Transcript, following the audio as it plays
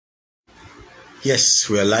Yes,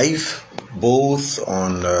 we are live both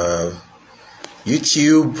on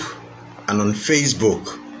YouTube and on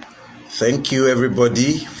Facebook. Thank you,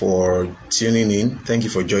 everybody, for tuning in. Thank you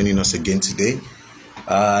for joining us again today.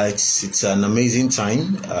 It's an amazing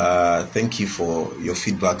time. Thank you for your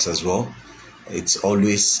feedbacks as well. It's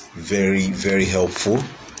always very, very helpful.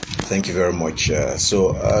 Thank you very much. Let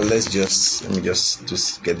me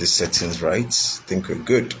just get the settings right. I think we're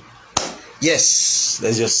good. Yes,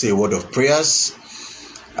 let's just say a word of prayers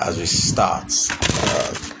as we start.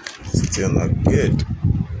 Still not good.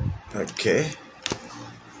 Okay.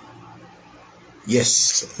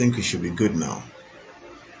 Yes, I think we should be good now.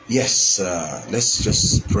 Yes, let's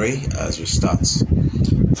just pray as we start.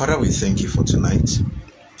 Father, we thank you for tonight.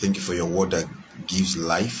 Thank you for your word that gives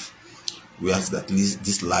life. We ask that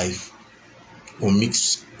this life will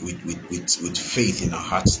mix with faith in our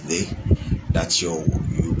hearts today, that you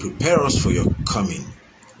prepare us for your coming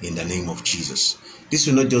in the name of Jesus. This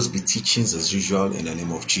will not just be teachings as usual in the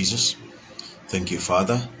name of Jesus. Thank you,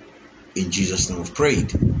 Father. In Jesus' name we've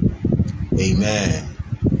prayed. Amen.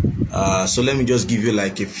 So let me just give you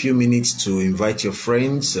like a few minutes to invite your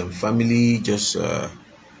friends and family. Just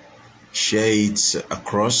share it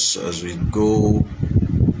across as we go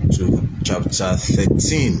to chapter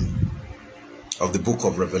 13 of the book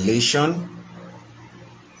of Revelation.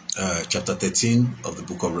 Chapter 13 of the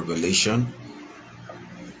book of Revelation.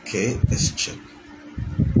 Okay, let's check.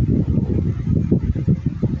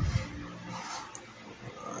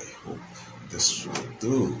 I hope this will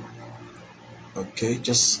do. Okay,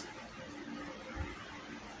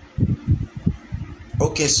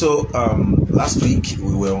 okay, so last week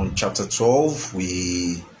we were on chapter 12.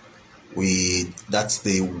 That's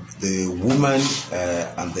the woman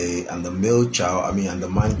and the male child, and the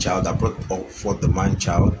man child that brought forth the man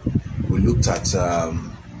child. We looked at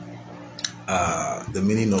the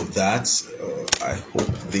meaning of that. I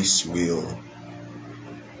hope this will.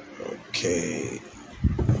 Okay,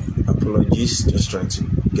 apologies, just trying to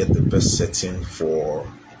get the best setting for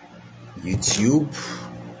YouTube.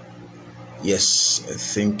 Yes, I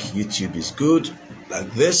think YouTube is good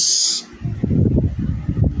like this.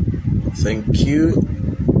 Thank you.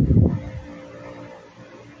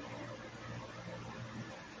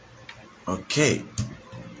 Okay,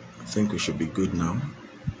 I think we should be good now.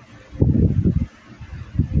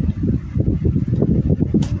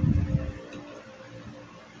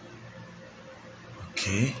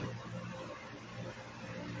 Okay.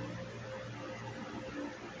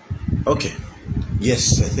 Okay.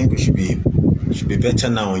 Yes, I think we should be better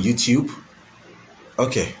now on YouTube.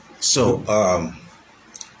 Okay. So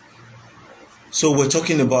we're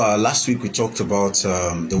talking about last week. We talked about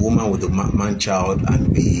the woman with the man child, and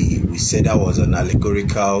we said that was an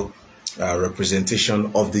allegorical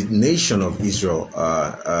representation of the nation of Israel.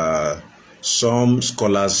 Some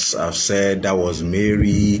scholars have said that was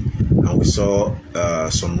Mary, and we saw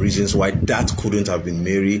some reasons why that couldn't have been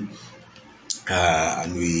Mary.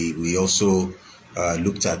 And we also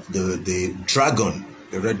looked at the dragon,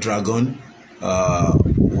 the red dragon,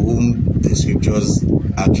 whom the scriptures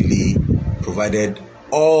actually provided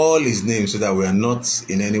all his names so that we are not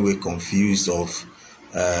in any way confused of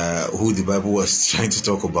who the Bible was trying to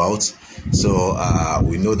talk about. So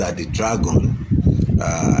we know that the dragon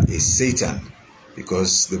is Satan,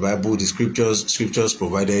 because the Bible, the scriptures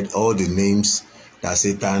provided all the names that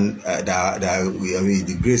Satan,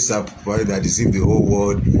 the great serpent provided that deceived the whole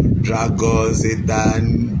world. Dragon,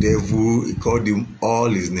 Satan, devil, he called him all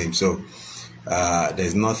his names. So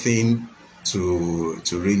there's nothing to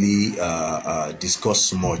really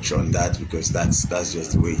discuss much on that, because that's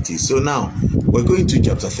just the way it is. So now we're going to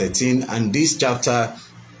chapter 13, and this chapter,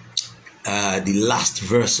 the last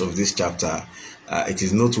verse of this chapter, it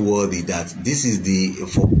is noteworthy that this is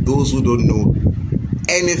for those who don't know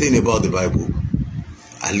anything about the Bible,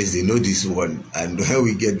 at least they know this one, and when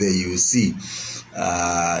we get there you will see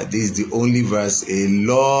this is the only verse a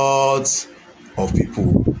lot of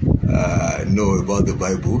people know about the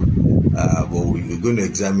Bible, but we're going to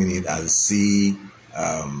examine it and see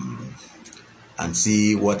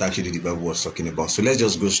what actually the Bible was talking about. So let's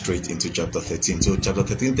just go straight into chapter 13. So chapter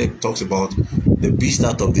 13 talks about the beast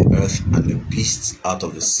out of the earth and the beasts out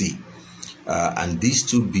of the sea, and these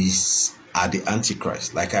two beasts are the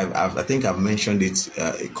Antichrist. Like I think I've mentioned it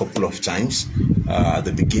a couple of times at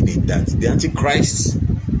the beginning, that the Antichrists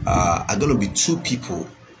are going to be two people.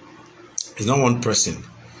 It's not one person.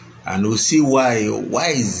 And we'll see why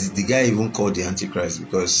is the guy even called the Antichrist,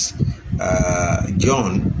 because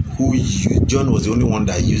John was the only one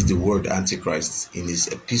that used the word Antichrist in his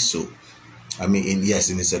epistle. In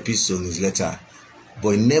his epistle, in his letter. but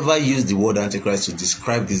he never used the word Antichrist to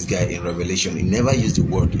describe this guy in Revelation. He never used the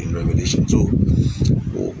word in Revelation. So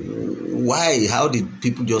why? How did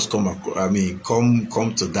people just come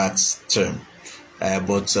to that term?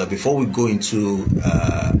 But before we go into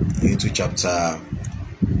chapter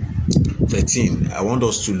 13, I want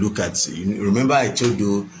us to look at. Remember, I told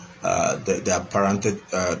you after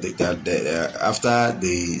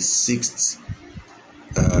the sixth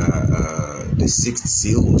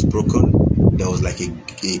seal was broken, there was like a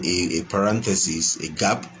parenthesis, a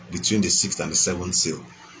gap between the sixth and the seventh seal.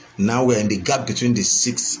 Now we're in the gap between the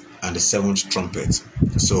sixth and the seventh trumpet.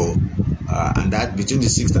 So, and that between the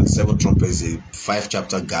sixth and the seventh trumpet is a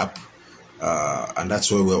 5-chapter gap, and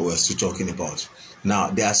that's what we're still talking about.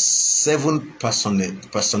 Now, there are 7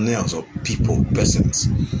 personnel or persons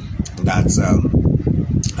that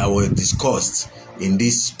were discussed in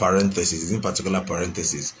this parenthesis, in particular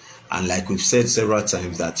parenthesis. And like we've said several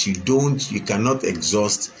times, that you cannot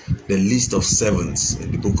exhaust the list of 7s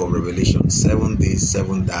in the book of Revelation. 7 this,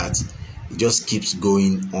 7 that. It just keeps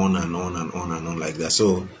going on and on and on and on like that.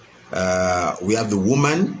 So we have the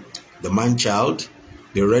woman, the man-child,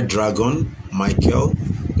 the red dragon, Michael,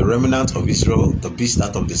 the remnant of Israel, the beast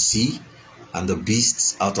out of the sea, and the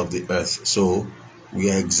beasts out of the earth. So we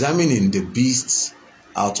are examining the beasts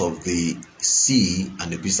out of the sea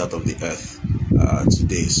and the beast out of the earth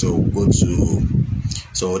today. So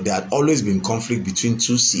so there had always been conflict between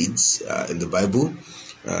 2 seeds in the Bible.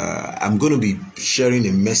 I'm going to be sharing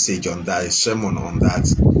a message on that, a sermon on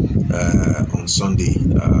that on Sunday.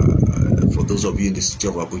 For those of you in the city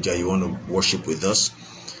of Abuja, you want to worship with us,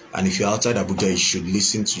 and if you're outside Abuja, you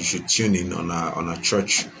should tune in on our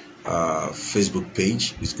church Facebook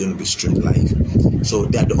page. It's going to be streamed live. So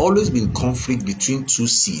there had always been conflict between 2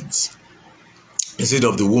 seeds, the seed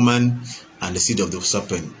of the woman and the seed of the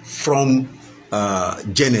serpent. From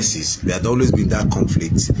Genesis, there had always been that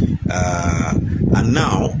conflict, and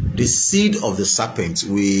now the seed of the serpent,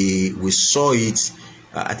 we saw it.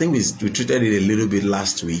 I think we treated it a little bit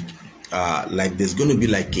last week. Like there's going to be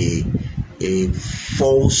like a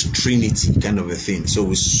false trinity kind of a thing. So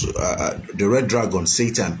the red dragon,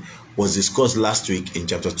 Satan, was discussed last week in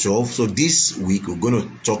chapter 12. So this week we're going to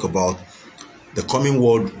talk about the coming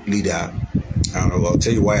world leader. I'll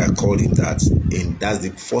tell you why I called it that. That's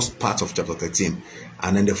the first part of chapter 13.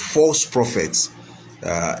 And then the false prophets,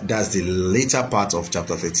 that's the later part of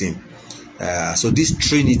chapter 13. So this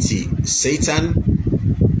trinity, Satan,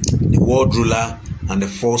 the world ruler, and the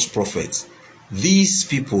false prophet, these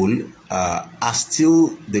people are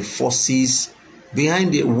still the forces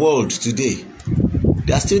behind the world today.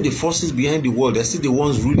 They are still the forces behind the world. They're still the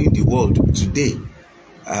ones ruling the world today,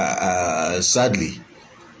 sadly.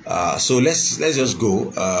 So let's just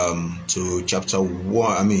go to chapter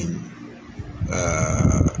 1.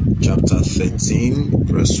 Chapter 13,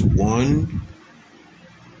 verse 1.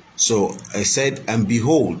 So I said, and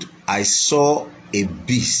behold, I saw a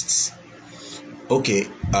beast,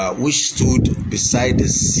 which stood beside the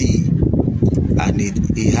sea, and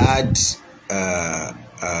it had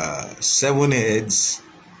 7 heads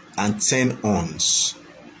and 10 horns,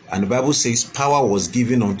 and the Bible says power was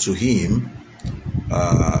given unto him.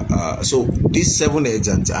 So these 7 heads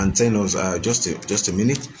and 10 horns, just a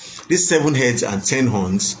minute. These 7 heads and 10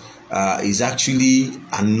 horns is actually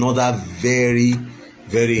another very,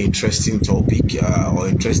 very interesting topic or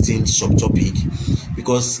interesting subtopic,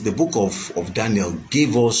 because the book of Daniel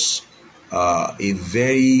gave us a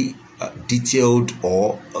very detailed,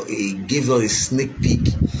 or it gave us a sneak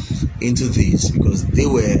peek into this, because they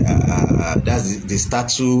were that's the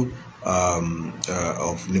statue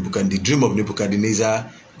of Nebuchadnezzar, the dream of Nebuchadnezzar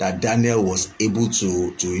that Daniel was able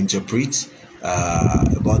to interpret,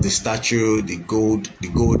 about the statue, the gold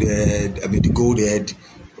head,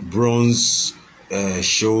 bronze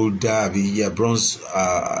shoulder, bronze,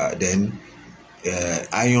 then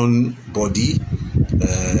iron body,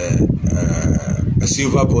 a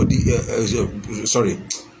silver body,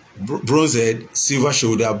 bronze head, silver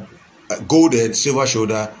shoulder, gold head, silver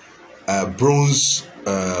shoulder, bronze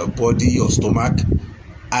body or stomach,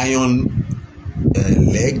 iron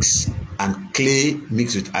legs, and clay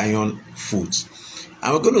mixed with iron foot.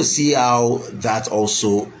 And we're going to see how that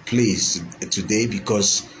also plays today,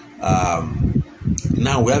 because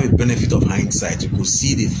now we have a benefit of hindsight. You could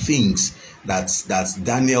see the things that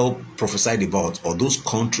Daniel prophesied about, or those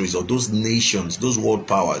countries, or those nations, those world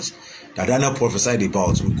powers that Daniel prophesied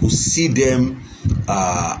about. We could see them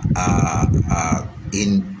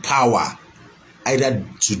in power, either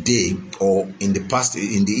today or in the past,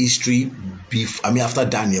 in the history, after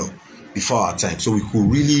Daniel, before our time. So we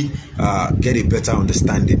could really get a better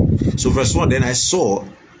understanding. So verse 1, then I saw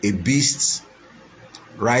a beast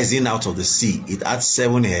rising out of the sea. It had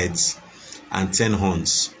 7 heads and 10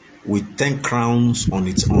 horns, with 10 crowns on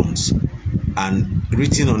its horns, and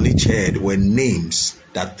written on each head were names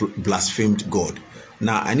that blasphemed God.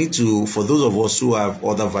 Now, I need to, for those of us who have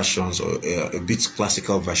other versions or a bit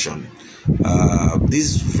classical version,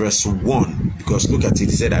 this verse 1, because look at it,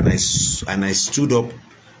 it said, and I stood up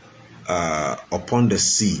upon the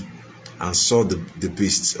sea and saw the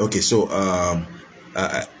beasts. Okay, so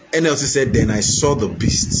NLT said, then I saw the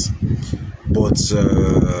beasts, but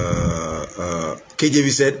KJV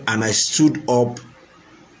said, and I stood up,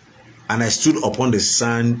 and I stood upon the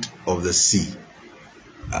sand of the sea.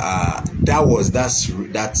 That's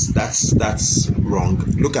wrong.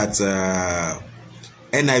 Look at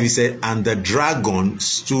NIV said, and the dragon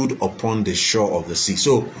stood upon the shore of the sea.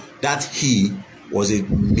 So that he was a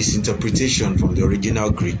misinterpretation from the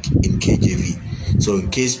original Greek in KJV. So in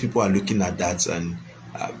case people are looking at that, and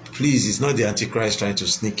please, it's not the Antichrist trying to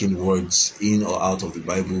sneak in words in or out of the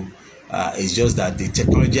Bible. It's just that the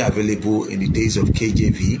technology available in the days of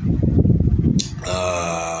KJV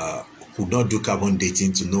could not do carbon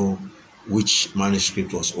dating to know which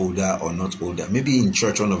manuscript was older or not older. Maybe in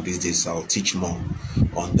church one of these days I'll teach more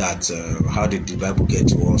on that. How did the Bible get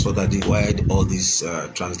to us? What are the why all these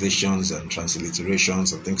translations and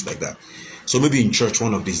transliterations and things like that? So maybe in church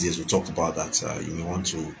one of these days we'll talk about that. You may want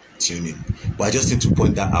to tune in, but I just need to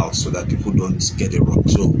point that out so that people don't get it wrong.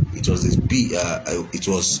 So it was this it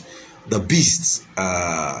was the beast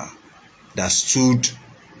that stood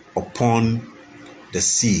upon the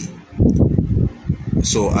sea.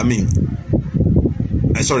 So I mean,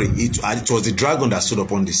 sorry, it was the dragon that stood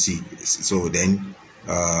upon the sea. So then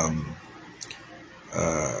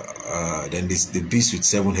the beast with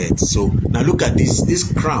 7 heads. So now look at this.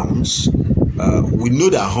 These crowns, we know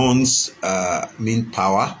that horns mean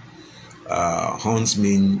power, horns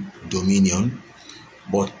mean dominion,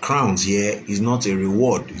 but crowns here is not a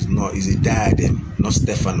reward. It's a diadem, not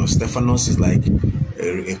Stephanos. Stephanos is like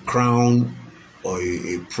a crown or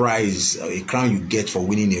a prize, a crown you get for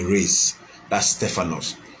winning a race. That's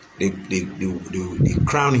Stephanos. The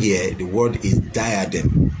crown here, the word is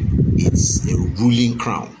diadem. It's a ruling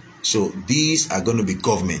crown. So these are going to be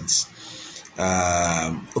governments.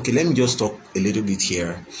 Okay, let me just talk a little bit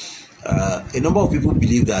here. A number of people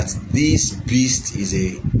believe that this beast is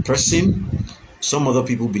a person. Some other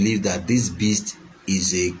people believe that this beast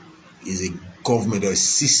is a government or a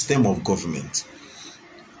system of government.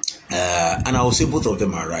 And I will say both of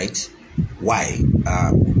them are right. Why?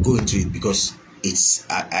 Go into it, because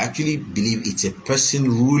I actually believe it's a person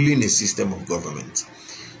ruling a system of government.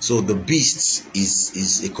 So the beast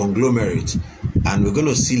is a conglomerate, and we're going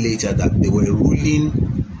to see later that they were ruling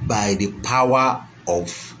by the power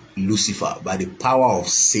of Lucifer, by the power of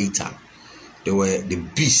Satan. The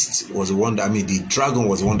beast was the one that, the dragon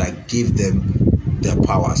was the one that gave them their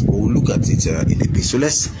powers. But we'll look at it in a bit.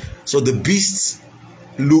 So the beast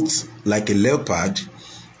looked like a leopard.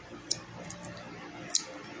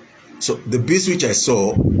 So the beast which I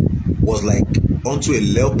saw was like unto a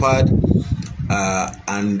leopard,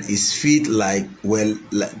 and his feet like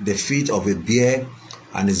the feet of a bear,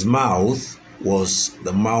 and his mouth was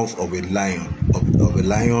the mouth of a lion,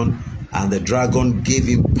 and the dragon gave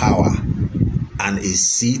him power and a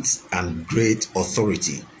seat and great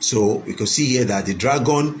authority. So you can see here that the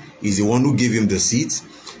dragon is the one who gave him the seat.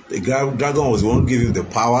 The dragon was the one who gave him the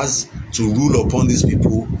powers to rule upon these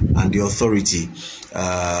people and the authority.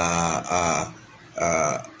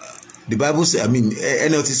 The Bible says,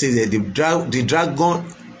 NLT says that the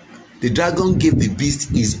dragon gave the beast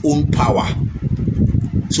his own power.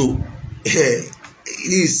 So it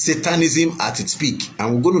is Satanism at its peak,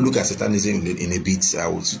 and we're going to look at Satanism in a bit. I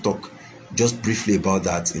will talk just briefly about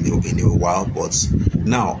that in a while. But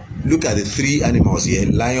now look at the 3 animals here: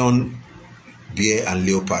 lion, bear, and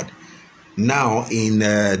leopard. Now in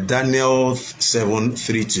Daniel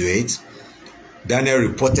 7:3-8, Daniel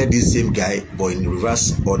reported this same guy, but in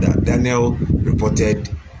reverse order. Daniel reported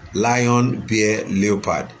lion, bear,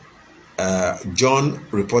 leopard. John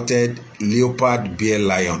reported leopard, bear,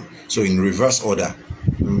 lion. So in reverse order.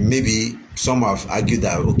 Maybe some have argued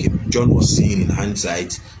that, okay, John was seeing in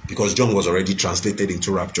hindsight, because John was already translated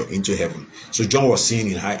into rapture, into heaven. So John was seeing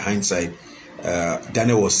in hindsight.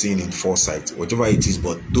 Daniel was seeing in foresight, whatever it is,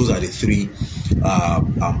 but those are the 3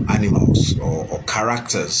 animals or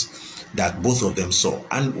characters that both of them saw.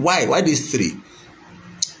 And why these 3?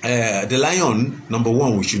 The lion, number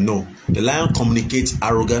 1, we should know, the lion communicates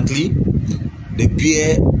arrogantly, the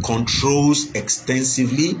bear controls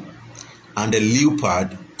extensively, and the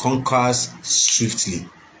leopard conquers swiftly.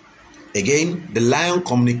 Again, the lion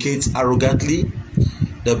communicates arrogantly,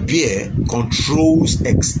 The bear controls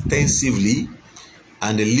extensively,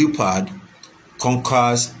 and the leopard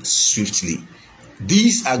conquers swiftly.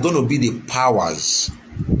 These are going to be the powers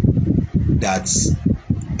that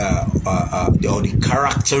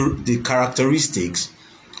the characteristics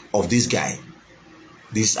of this guy,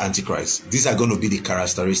 this Antichrist. These are going to be the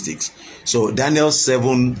characteristics. So Daniel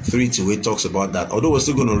 7:3-8 talks about that. Although we're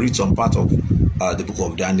still going to read some part of the book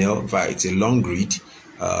of Daniel, but it's a long read.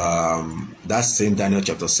 That's same Daniel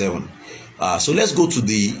chapter 7. So let's go to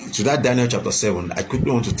that Daniel chapter 7. I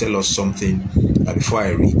quickly want to tell us something before I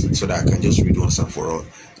read, so that I can just read once and for all.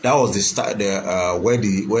 That was the start where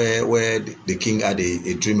the king had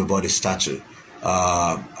a dream about the statue,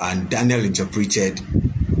 and Daniel interpreted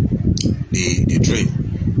the dream.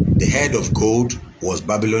 The head of gold was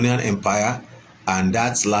Babylonian Empire, and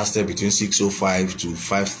that lasted between 605 to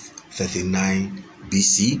 539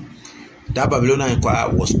 BC. That Babylonian Empire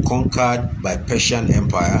was conquered by Persian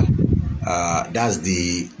Empire. That's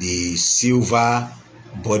the silver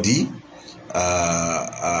body.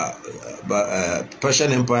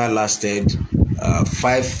 Persian Empire lasted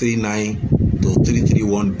 539 to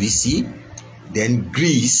 331 BC. Then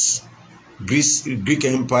Greek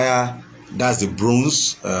Empire, that's the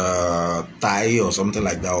bronze thigh or something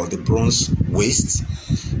like that, or the bronze waist.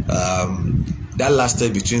 That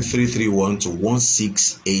lasted between 331 to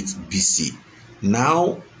 168 BC.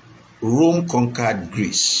 Now, Rome conquered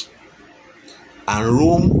Greece, and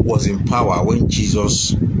Rome was in power when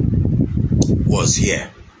Jesus was here.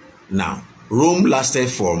 Now, Rome lasted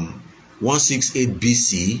from 168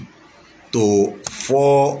 BC to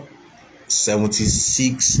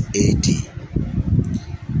 476 AD,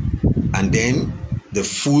 and then the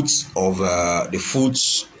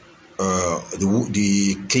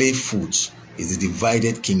clay foot is the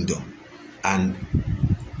divided kingdom, and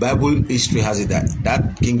Bible history has it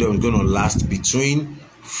that kingdom is going to last between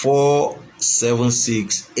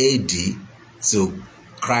 476 AD to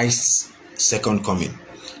Christ's second coming.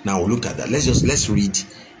 Now we'll look at that. Let's read,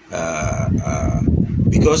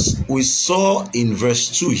 because we saw in verse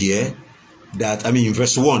 2 here in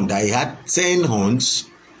verse 1 that he had 10 horns.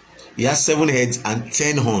 He has 7 heads and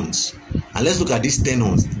 10 horns. And let's look at these 10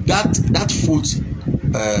 horns. That foot,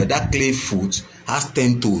 that clay foot, has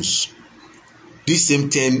 10 toes. These same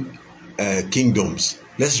 10 kingdoms.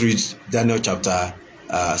 Let's read Daniel chapter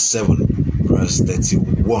 7, verse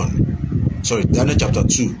 31. Sorry, Daniel chapter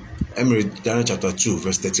 2. Let me read Daniel chapter 2,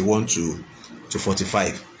 verse 31 to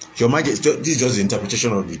 45. Your Majesty, this is just the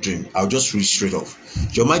interpretation of the dream. I'll just read straight off.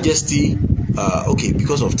 Your Majesty, okay,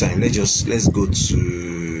 because of time, let's go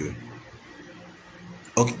to.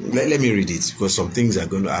 Okay, let me read it, because some things are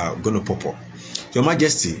going to pop up. Your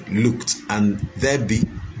Majesty looked, and there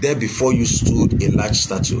before you stood a large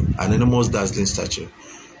statue, an enormous dazzling statue,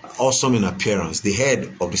 awesome in appearance. The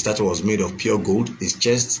head of the statue was made of pure gold, its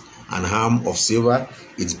chest and arm of silver,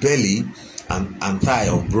 its belly and thigh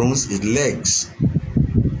of bronze, its legs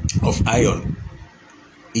of iron,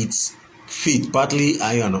 its feet partly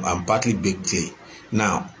iron and partly baked clay.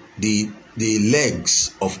 Now, the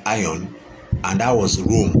legs of iron, and that was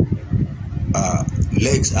Rome.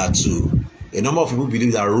 Legs are two. A number of people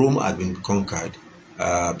believe that Rome had been conquered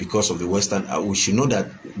because of the Western. We should know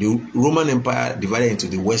that the Roman Empire divided into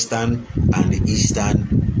the Western and the Eastern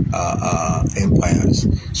empires.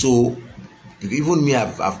 So even me,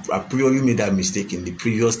 I've previously made that mistake in the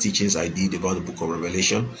previous teachings I did about the book of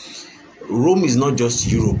Revelation. Rome is not just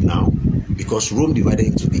Europe now, because Rome divided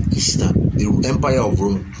into the Eastern. The Empire of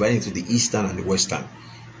Rome divided into the Eastern and the Western.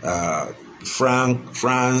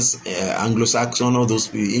 France, Anglo-Saxon, all those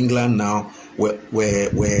people, England now were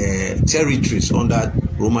territories under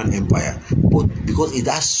Roman Empire. But because it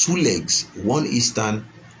has 2 legs, one Eastern,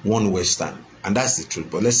 one Western, and that's the truth.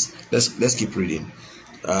 But let's keep reading.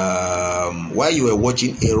 While you were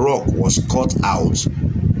watching, a rock was cut out,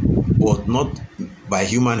 but not by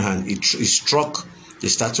human hand. It struck the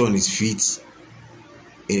statue on its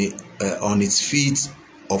feet,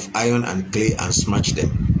 of iron and clay, and smashed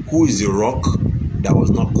them. Who is the rock that was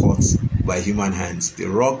not cut by human hands? The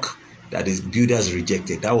rock that the builders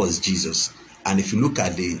rejected, that was Jesus. And if you look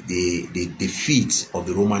at the feet of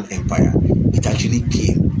the Roman Empire, it actually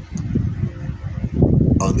came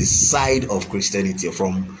on the side of Christianity.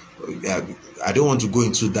 From I don't want to go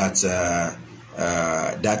into that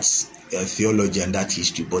theology and that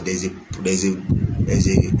history, but there's a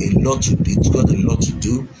lot to, it's got a lot to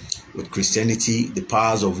do with Christianity. The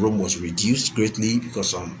powers of Rome was reduced greatly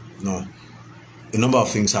because a number of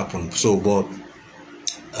things happened. So, but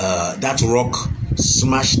that rock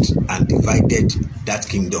smashed and divided that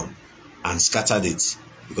kingdom and scattered it,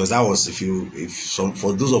 because that was,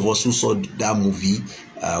 for those of us who saw that movie,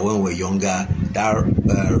 when we were younger,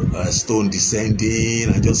 that stone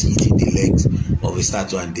descending and just hitting the legs of a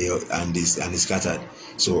statue and they scattered.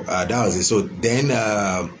 So that was it. So then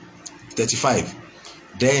 35.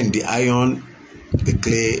 Then the iron, the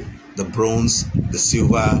clay, the bronze, the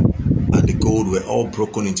silver, and the gold were all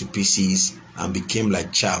broken into pieces and became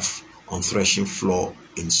like chaff on threshing floor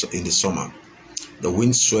in the summer. The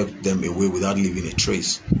wind swept them away without leaving a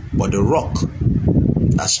trace. But the rock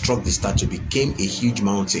that struck the statue became a huge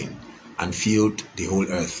mountain and filled the whole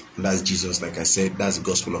earth. And that's Jesus, like I said, that's the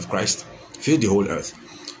gospel of Christ. Filled the whole earth.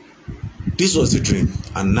 This was the dream,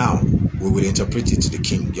 and now we will interpret it to the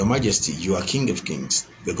king. Your Majesty, you are King of kings.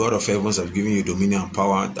 The God of heavens has given you dominion and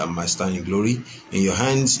power that might stand in glory. In your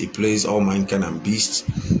hands he placed all mankind and beasts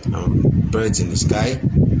and birds in the sky.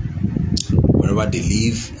 Wherever they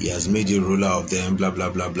live, he has made you ruler of them, blah, blah,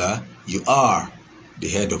 blah, blah. You are the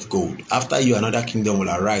head of gold. After you, another kingdom will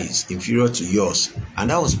arise, inferior to yours. And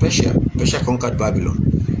that was Persia. Persia conquered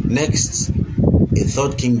Babylon. Next, a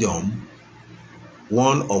third kingdom,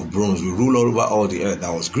 one of bronze, will rule over all the earth.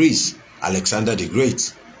 That was Greece. Alexander the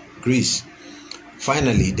Great. Greece.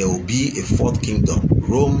 Finally, there will be a fourth kingdom.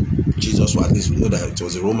 Rome. Jesus, well, at least we know that it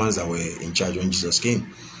was the Romans that were in charge when Jesus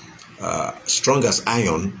came. Strong as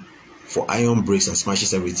iron, for iron breaks and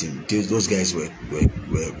smashes everything. Those guys we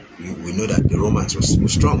know that the Romans were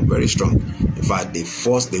strong, very strong. In fact,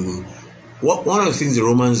 one of the things the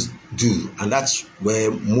Romans do, and that's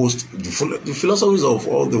where most the philosophies of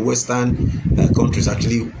all the Western countries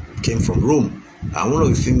actually came from Rome. And one of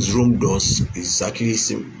the things Rome does is actually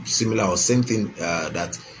similar or same thing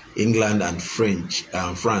that England and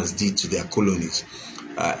France did to their colonies.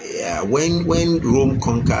 When Rome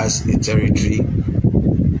conquers a territory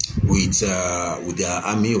with their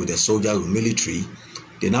army, with their soldiers, with military,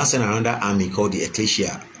 they now send another army called the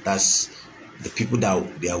Ecclesia. That's the people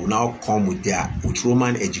that they will now come with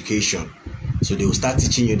Roman education. So they will start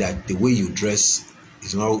teaching you that the way you dress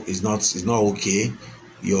is not okay.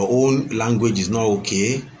 Your own language is not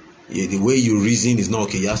okay. The way you reason is not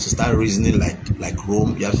okay. You have to start reasoning like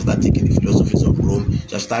Rome. You have to start taking the philosophies of Rome. You have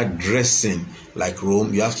to start dressing like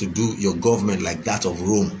Rome. You have to do your government like that of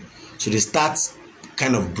Rome. So they start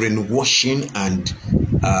kind of brainwashing and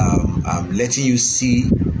letting you see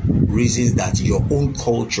reasons that your own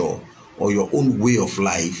culture or your own way of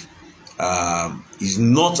life is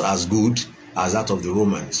not as good as that of the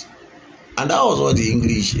Romans. And that was what the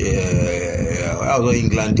English, that was what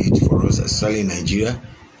England did for us, especially in Nigeria.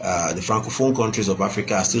 The Francophone countries of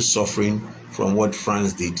Africa are still suffering from what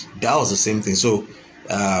France did. That was the same thing. So,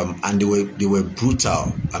 and they were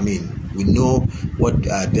brutal. I mean, we know what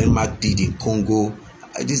Denmark did in Congo.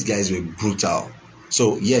 These guys were brutal.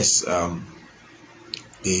 So yes,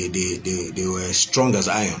 they were strong as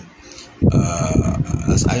iron.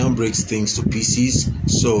 As iron breaks things to pieces,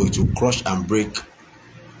 so it will crush and break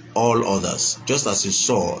all others. Just as you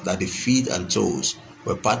saw that the feet and toes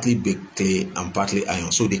were partly baked clay and partly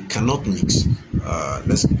iron, so they cannot mix.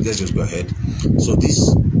 Let's just go ahead. So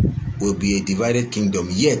this will be a divided kingdom,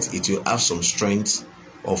 yet it will have some strength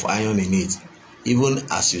of iron in it, even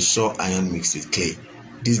as you saw iron mixed with clay.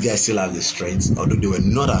 These guys still have the strength, although they were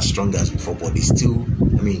not as strong as before, but they still,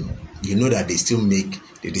 I mean, you know that they still make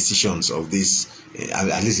the decisions of this,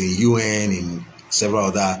 at least in UN, in several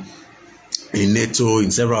other, in NATO,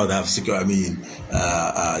 in several other secure,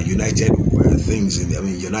 united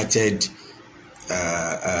things, united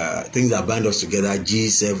things that bind us together,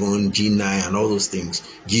 G7, G9, and all those things,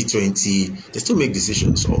 G20, they still make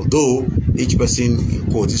decisions, although each person, in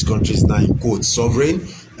quotes, this country is now in quotes sovereign,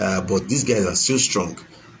 but these guys are still strong.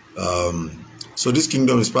 So this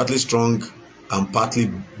kingdom is partly strong and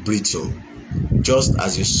partly brittle, just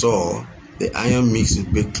as you saw the iron mixed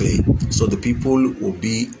with baked clay. So the people will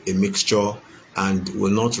be a mixture and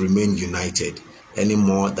will not remain united any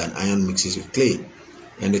more than iron mixes with clay.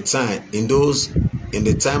 In the time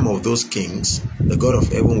of those kings, the God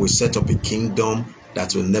of heaven will set up a kingdom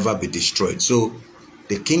that will never be destroyed. So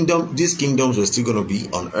these kingdoms were still going to be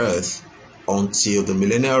on earth until the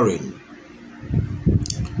millennial reign.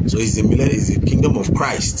 So it's the kingdom of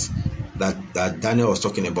Christ that Daniel was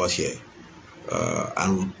talking about here.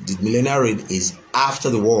 And the millennial reign is after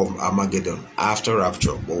the war of Armageddon, after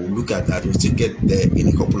rapture. But we'll look at that. We'll still get there in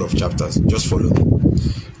a couple of chapters. Just follow me.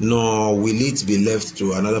 Nor will it be left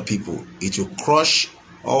to another people. It will crush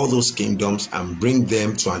all those kingdoms and bring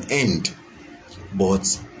them to an end.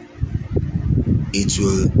 But it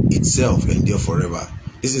will itself endure forever.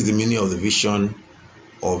 This is the meaning of the vision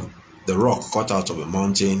of the rock cut out of a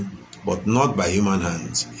mountain, but not by human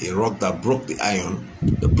hands. A rock that broke the iron,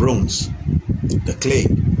 the bronze, the clay,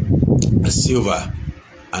 the silver,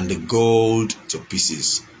 and the gold to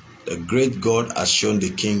pieces. The great God has shown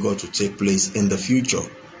the king what to take place in the future.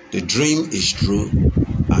 The dream is true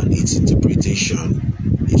and its interpretation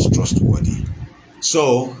is trustworthy.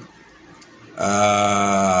 So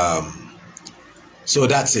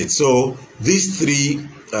that's it. So these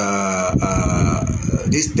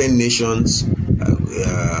these 10 nations,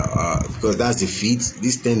 because that's the feat,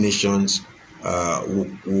 these 10 nations will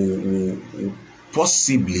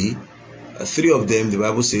possibly, 3 of them, the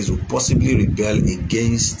Bible says, will possibly rebel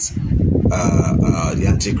against the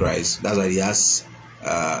Antichrist. That's why he has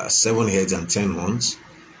 7 heads and 10 horns.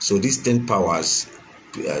 So these 10 powers,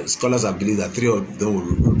 scholars have believed that 3 of them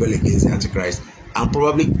will rebel against the Antichrist and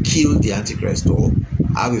probably kill the Antichrist, or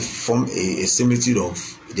have a similitude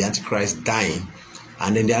of the Antichrist dying.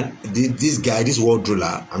 And then this guy, this world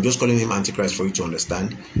ruler, I'm just calling him Antichrist for you to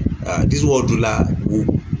understand, this world ruler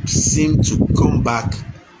will seem to come back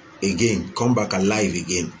alive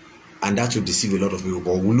again, and that will deceive a lot of people.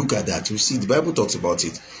 But we'll look at that. We'll see, the Bible talks about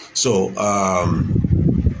it. So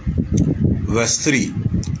verse 3,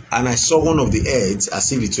 and I saw one of the heads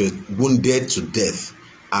as if it was wounded to death,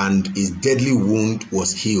 and his deadly wound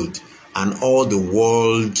was healed, and all the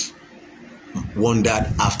world wondered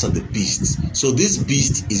after the beast. So this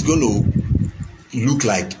beast is going to look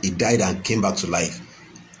like he died and came back to life.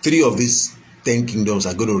 3 of these 10 kingdoms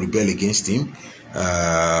are going to rebel against him.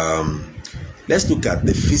 Let's look at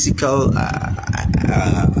the physical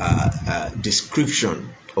description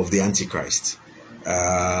of the Antichrist.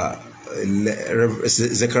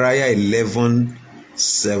 Zechariah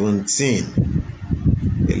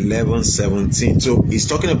 11:17. So he's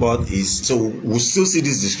talking about so we'll still see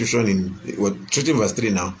this description in, we're treating verse 3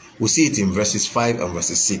 now. We'll see it in verses 5 and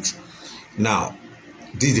verses 6. Now,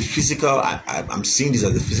 this is the physical. I'm seeing this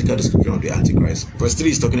as the physical description of the Antichrist. Verse 3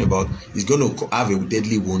 is talking about he's going to have a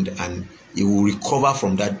deadly wound, and he will recover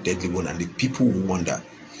from that deadly wound, and the people will wonder.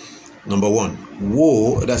 Number 1,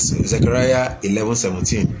 woe. That's Zechariah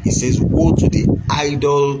 11:17. It says, woe to the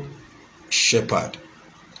idol shepherd.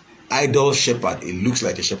 Idol shepherd. It looks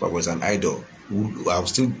like a shepherd was an idol. We'll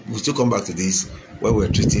still come back to this when we're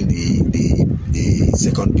treating the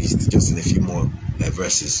second beast, just in a few more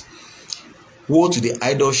verses. Woe to the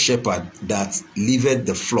idol shepherd that leaveth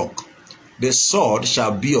the flock. The sword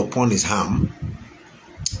shall be upon his arm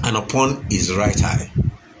and upon his right eye,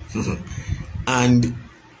 and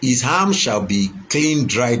his arm shall be clean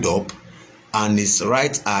dried up, and his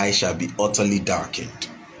right eye shall be utterly darkened.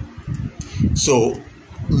 So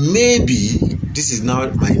maybe, this is now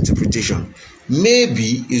my interpretation,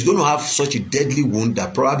 maybe he's going to have such a deadly wound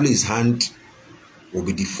that probably his hand will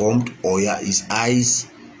be deformed, or his eyes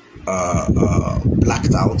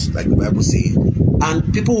blacked out, like the Bible says,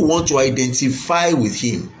 and people want to identify with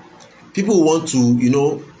him. People want to,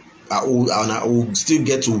 I will still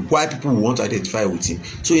get to why people want to identify with him.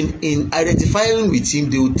 So in identifying with him,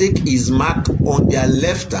 they will take his mark on their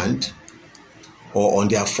left hand or on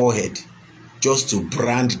their forehead, just to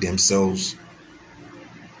brand themselves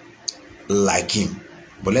like him.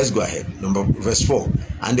 But let's go ahead. Verse 4.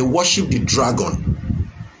 And they worship the dragon.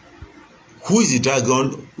 Who is the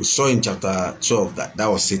dragon? We saw in chapter 12 that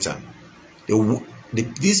was Satan.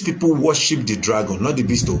 These people worship the dragon, not the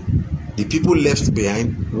beast. The people left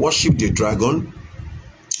behind worship the dragon,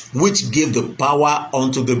 which gave the power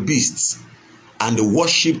unto the beasts, and they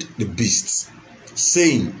worshipped the beasts,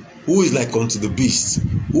 saying, who is like unto the beast,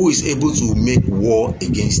 who is able to make war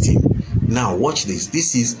against him? Now watch this.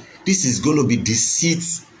 This is going to be deceit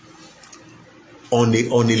on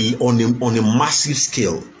a massive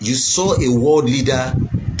scale. You saw a world leader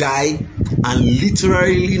die, and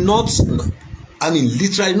literally not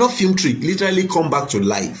film trick, literally come back to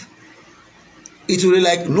life. It will be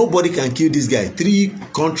like nobody can kill this guy. 3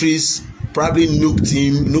 countries probably nuked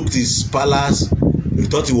him, nuked his palace. They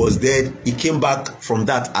thought he was dead. He came back from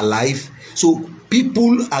that alive. So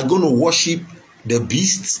people are going to worship the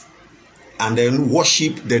beast and then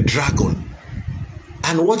worship the dragon.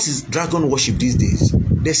 And what is dragon worship these days?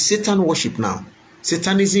 The Satan worship now.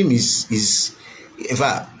 Satanism is in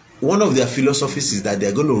fact, one of their philosophies is that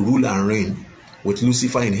they're going to rule and reign with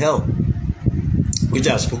Lucifer in hell, which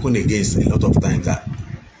I have spoken against a lot of times, that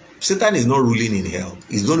Satan is not ruling in hell.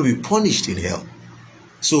 He's going to be punished in hell.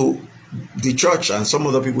 So the church and some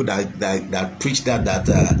other people that preach that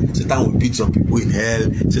Satan will beat some people in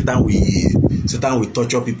hell, Satan will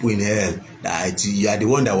torture people in hell, that you are the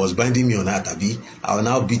one that was binding me on that, Abi, I will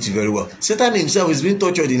now beat you very well. Satan himself is being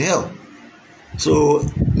tortured in hell. So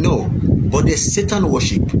no, but the Satan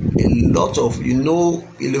worship, a lot of,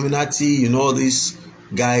 Illuminati, all these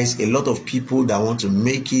guys, a lot of people that want to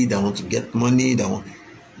make it, that want to get money,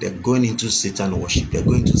 they're going into Satan worship. They're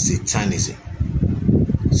going to Satanism.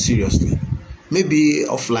 Seriously. Maybe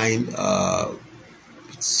offline,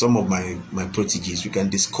 some of my proteges, we can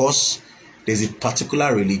discuss. There's a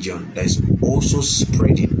particular religion that is also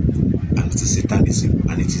spreading, and it's Satanism,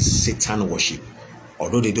 and it is Satan worship.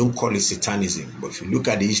 Although they don't call it Satanism, but if you look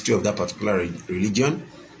at the history of that particular religion,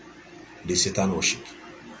 they Satan worship.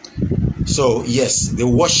 So yes, they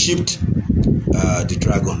worshipped the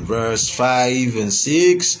dragon. Verse 5 and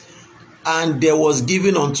 6, and there was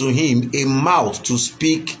given unto him a mouth to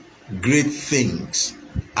speak great things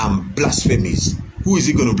and blasphemies. Who is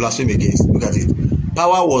he going to blaspheme against? Look at it.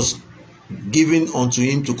 Power was given unto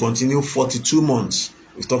him to continue 42 months.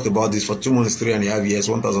 We've talked about this. For 2 months, 3.5 years,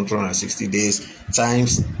 1,260 days,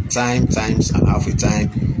 times and half a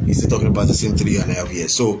time. He's still talking about the same 3.5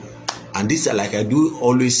 years. So, and this, like I do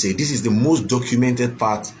always say, this is the most documented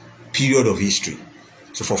period of history.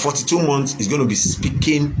 So for 42 months, he's going to be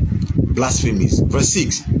speaking blasphemies. Verse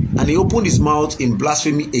 6, and he opened his mouth in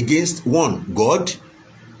blasphemy against 1, God,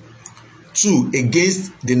 2,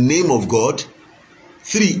 against the name of God,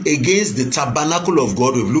 3, against the tabernacle of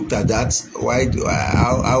God. We've looked at that.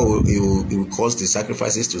 How it will cause the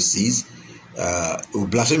sacrifices to cease. Will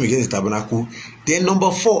blaspheme against the tabernacle. Then number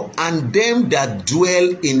 4, and them that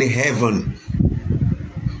dwell in heaven.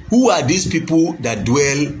 Who are these people that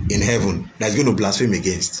dwell in heaven that's going to blaspheme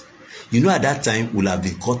against? You know, at that time, we'll have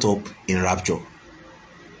been caught up in rapture.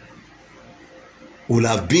 We'll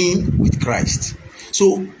have been with Christ.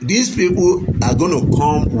 So these people are going to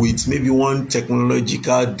come with maybe one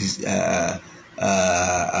technological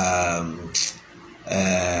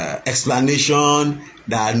explanation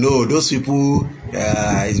that no, those people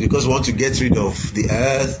is because we want to get rid of the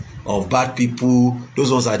earth, of bad people.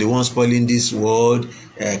 Those ones are the ones spoiling this world.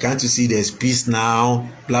 Can't you see there's peace now?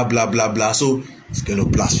 Blah, blah, blah, blah. So it's going to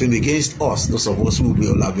blaspheme against us. Those of us who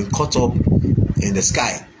will have been caught up in the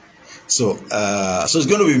sky. So it's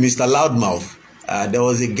going to be Mr. Loudmouth. There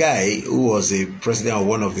was a guy who was a president of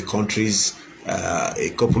one of the countries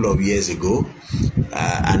a couple of years ago,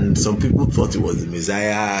 and some people thought it was the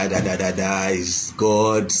Messiah, is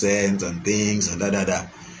God sent and things, and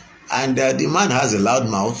And the man has a loud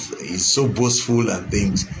mouth. He's so boastful and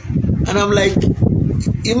things. And I'm like,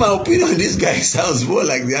 in my opinion, this guy sounds more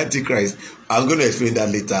like the Antichrist. I'm going to explain that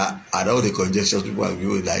later, and all the conjectures people are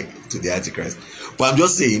giving like to the Antichrist. But I'm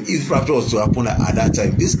just saying, if rapture was to happen at that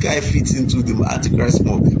time, this guy fits into the Antichrist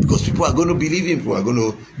more, because people are going to believe him, people are going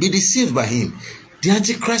to be deceived by him. The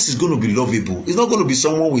Antichrist is going to be lovable. It's not going to be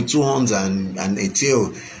someone with 2 horns and a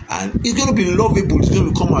tail. And it's going to be lovable. It's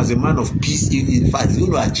going to come as a man of peace. In fact, it's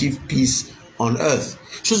going to achieve peace on earth.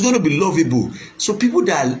 So it's going to be lovable. So people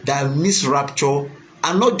that miss rapture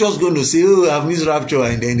are not just going to say, oh, I've missed rapture,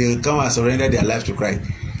 and then they'll come and surrender their life to Christ.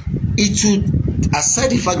 It should, aside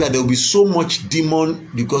the fact that there will be so much demon,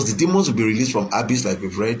 because the demons will be released from abyss, like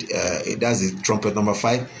we've read, that's the trumpet number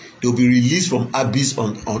 5. They'll be released from abyss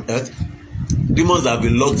on earth. Demons that have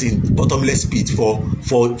been locked in bottomless pit for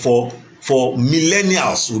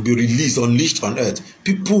millennials will be released, unleashed on earth.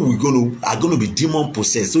 People are going to be demon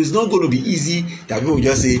possessed. So it's not going to be easy that people will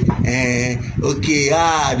just say, okay,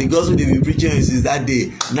 the gospel they've been preaching since that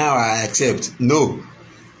day, now I accept. No.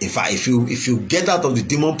 If you get out of the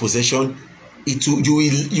demon possession,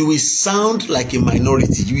 you will sound like a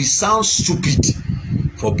minority. You will sound stupid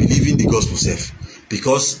for believing the gospel self,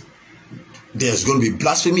 because there's going to be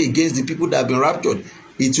blasphemy against the people that have been raptured.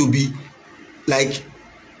 It will be like,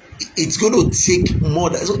 it's going to take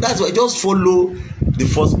more. So that's why, just follow the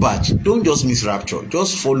first batch. Don't just miss rapture.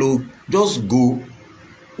 Just go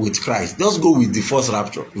with Christ. Just go with the first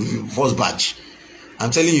rapture, with the first batch.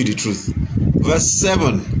 I'm telling you the truth. Verse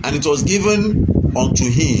 7, and it was given unto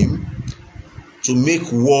him to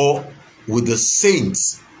make war with the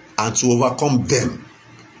saints and to overcome them.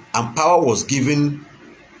 And power was given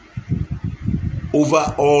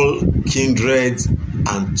over all kindreds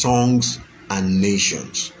and tongues and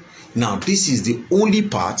nations. Now, this is the only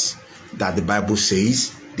part that the Bible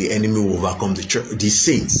says the enemy will overcome the church, the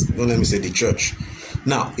saints. Don't let me say the church.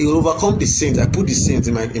 Now, he will overcome the saints. I put the saints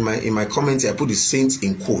in my comments. I put the saints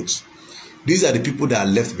in quotes. These are the people that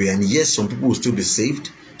are left behind. Yes, some people will still be saved.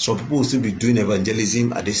 Some people will still be doing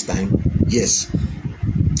evangelism at this time. Yes,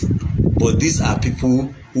 but these are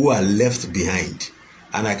people who are left behind.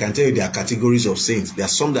 And I can tell you there are categories of saints. There are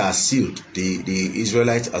some that are sealed. The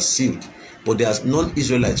Israelites are sealed. But there are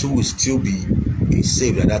non-Israelites who will still be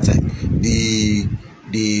saved at that time. The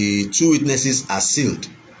 2 witnesses are sealed.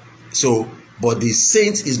 So, but the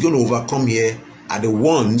saints is going to overcome here are the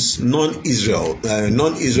ones,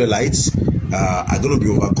 non-Israelites are going to be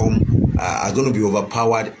overcome, are going to be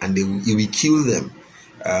overpowered, and he will kill them.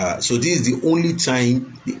 So this is the only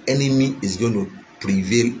time the enemy is going to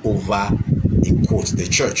prevail over, in quote, the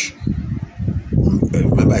church.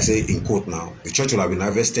 Remember, I say in quote now. The church will have been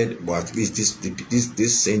harvested, but at least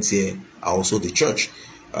these saints here are also the church,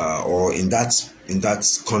 or in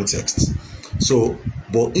that context. So,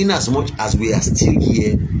 but in as much as we are still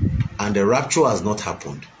here, and the rapture has not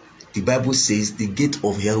happened, the Bible says the gate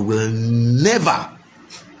of hell will never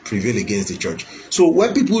prevail against the church. So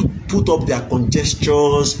when people put up their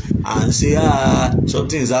conjectures and say,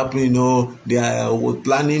 something is happening, they are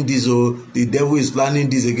planning this, the devil is planning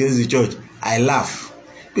this against the church, I laugh,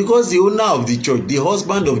 because the owner of the church, the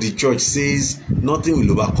husband of the church, says nothing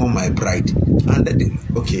will overcome my bride. And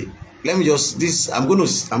okay, let me just I'm going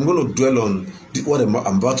to dwell on what I'm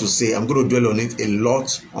about to say. I'm going to dwell on it a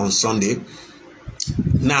lot on Sunday.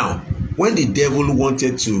 Now, when the devil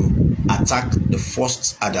wanted to attack the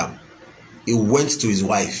first Adam, he went to his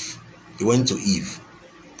wife. He went to Eve.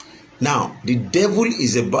 Now, the devil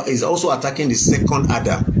is also attacking the second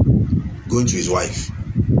Adam, going to his wife,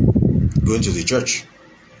 going to the church.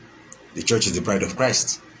 The church is the bride of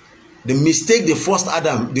Christ. The mistake the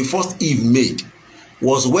first Eve made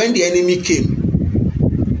was when the enemy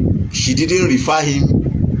came, she didn't refer him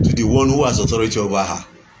to the one who has authority over her.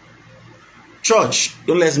 Church,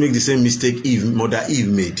 don't let's make the same mistake Mother Eve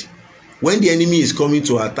made. When the enemy is coming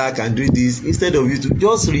to attack and do this, instead of you to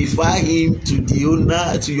just refer him to the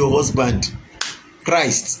owner, to your husband,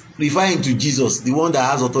 Christ, refer him to Jesus, the one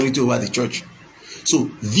that has authority over the church.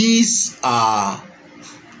 So these are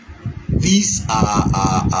things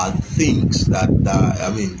that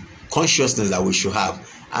consciousness that we should have,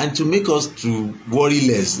 and to make us to worry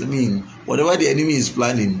less. Whatever the enemy is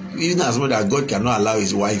planning, even as much as God cannot allow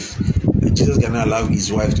his wife, Jesus cannot allow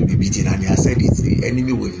his wife to be beaten, and he has said it, the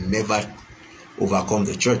enemy will never overcome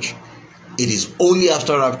the church. It is only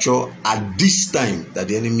after rapture, at this time, that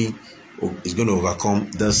the enemy is going to overcome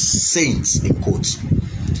the saints, in quotes.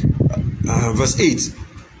 Verse 8,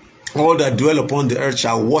 all that dwell upon the earth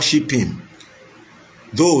shall worship him,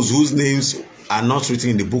 those whose names are not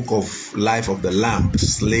written in the book of life of the Lamb,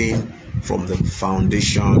 slain from the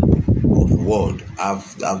foundation of the world.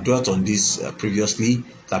 I've dwelt on this previously,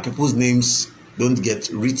 that people's names don't get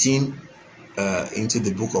written into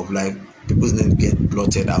the book of life. People's names get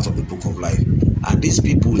blotted out of the book of life. And these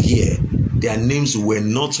people here, their names were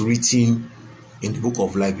not written in the book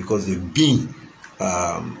of life because they've been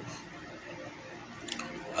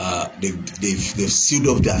they've sealed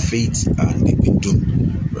off their fate and they've been doomed.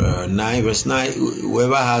 9 verse 9,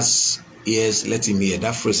 whoever has ears, let him hear.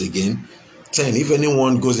 That phrase again. 10, if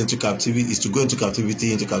anyone goes into captivity, is to go into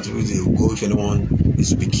captivity they will go. If anyone is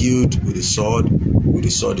to be killed with the sword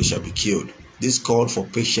they shall be killed. This called for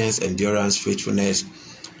patience, endurance, faithfulness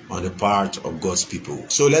on the part of God's people.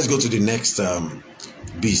 So let's go to the next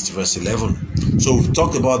beast, verse 11. So we've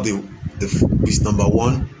talked about the beast number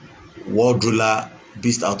 1, world ruler,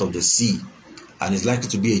 beast out of the sea, and it's likely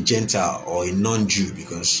to be a Gentile or a non-Jew,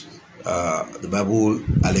 because the Bible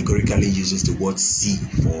allegorically uses the word sea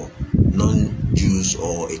for non-Jews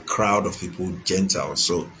or a crowd of people, Gentiles.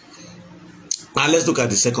 So now let's look at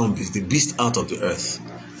the second beast, the beast out of the earth.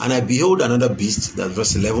 And I behold another beast, that's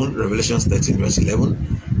verse 11, Revelation 13 verse 11.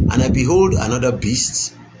 And I behold another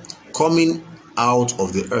beast coming out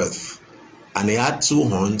of the earth, and he had 2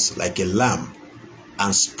 horns like a lamb,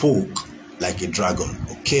 and spoke like a dragon.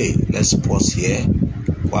 Okay, let's pause here.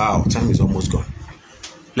 Wow, time is almost gone.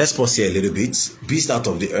 Let's pause here a little bit. Beast out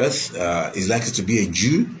of the earth is likely to be a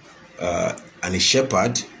Jew and a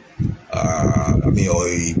shepherd, or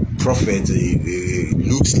a prophet. It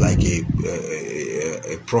looks like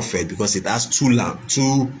a prophet because it has 2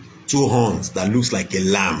 horns that looks like a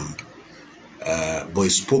lamb, but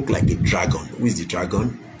it spoke like a dragon. Who is the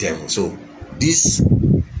dragon? Devil. So this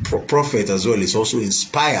prophet as well is also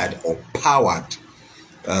inspired or powered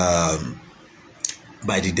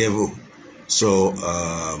by the devil. So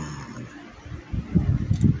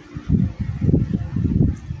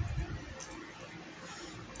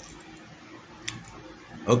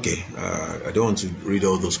okay, I don't want to read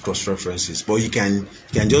all those cross references, but you can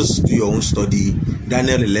just do your own study.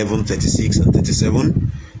 Daniel 11 36 and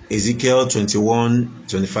 37, Ezekiel 21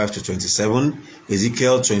 25 to 27,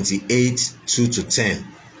 Ezekiel 28 2 to 10.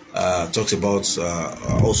 Talks about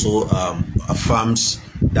also affirms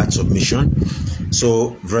that submission.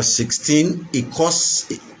 So verse 16, he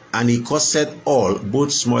caused all,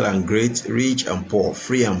 both small and great, rich and poor,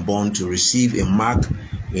 free and bond, to receive a mark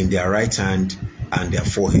in their right hand and their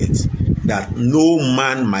foreheads, that no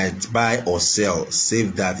man might buy or sell,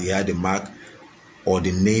 save that he had a mark or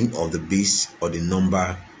the name of the beast or the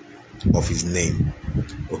number of his name.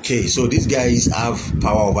 Okay, so these guys have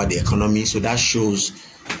power over the economy, so that shows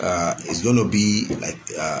it's going to be like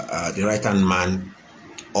the right-hand man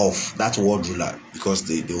of that world ruler, because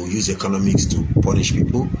they will use economics to punish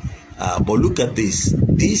people. But look at this.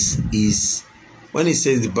 This is when it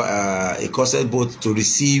says it caused both to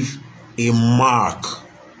receive a mark.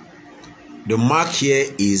 The mark here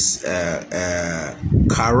is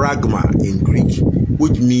charagma in Greek,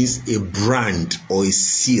 which means a brand or a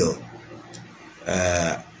seal.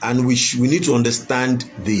 And we need to understand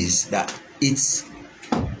this, that it's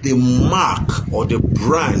the mark or the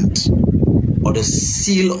brand or the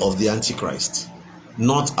seal of the Antichrist,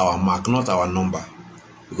 not our mark, not our number.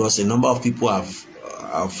 Because a number of people have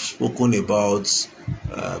spoken about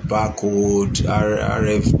barcode,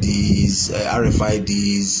 RFIDs,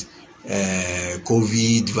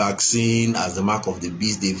 COVID vaccine as the mark of the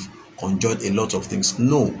beast. They've conjured a lot of things.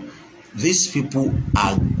 No, these people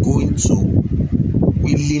are going to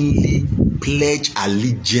willingly pledge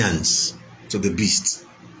allegiance to the beast.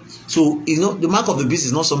 So, the mark of the beast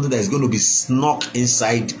is not something that is going to be snuck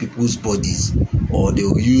inside people's bodies, or they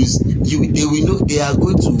will use they will know they are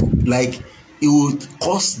going to, like, it will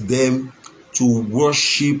cause them to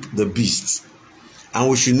worship the beast. And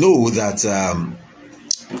we should know that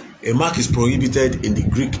a mark is prohibited in the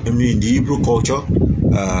in the Hebrew culture.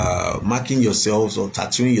 Marking yourselves or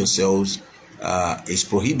tattooing yourselves is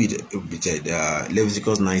prohibited.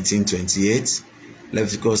 Leviticus 19:28,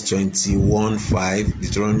 Leviticus 21:5,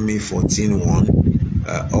 Deuteronomy 14:1,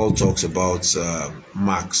 all talks about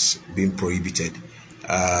marks being prohibited.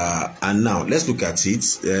 And now let's look at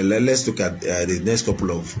it. Let's look at the next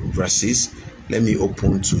couple of verses. Let me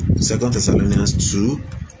open to 2 Thessalonians 2.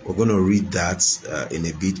 We're going to read that in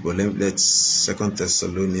a bit, but let's 2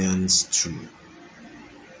 Thessalonians 2.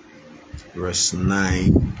 Verse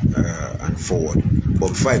 9 and forward. But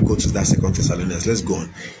before I go to that 2 Thessalonians, let's go on.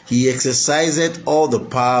 He exercised all the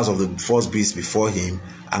powers of the first beast before him,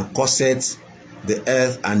 and caused the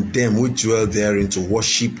earth and them which dwell therein to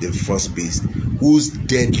worship the first beast, whose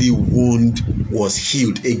deadly wound was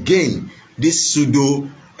healed. Again, this pseudo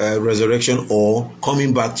resurrection or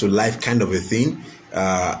coming back to life kind of a thing.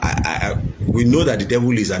 We know that the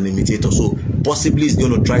devil is an imitator, so possibly he's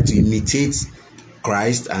going to try to imitate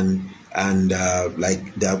Christ, and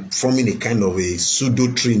like they're forming a kind of a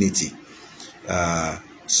pseudo trinity.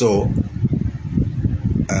 So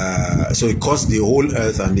it caused the whole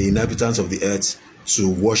earth and the inhabitants of the earth to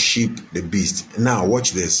worship the beast. Now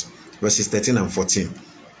watch this, verses 13 and 14.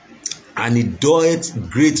 And he doeth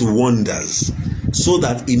great wonders, so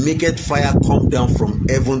that he maketh fire come down from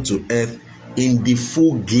heaven to earth in the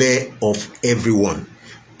full glare of everyone.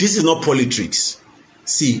 This is not politics.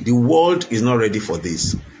 See, the world is not ready for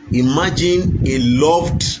this. Imagine a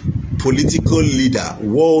loved political leader,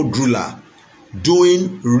 world ruler,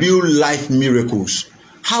 doing real life miracles.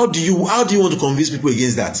 How do you want to convince people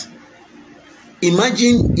against that?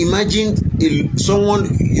 Imagine someone,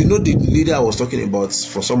 the leader I was talking about.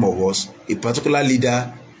 For some of us, a particular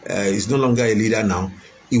leader is no longer a leader now.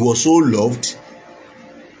 He was so loved,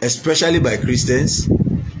 especially by Christians.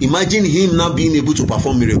 Imagine him now being able to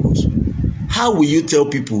perform miracles. How will you tell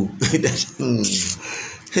people that?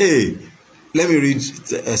 Hey, let me read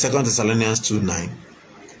 2 Thessalonians 2:9.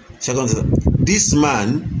 This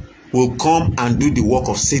man will come and do the work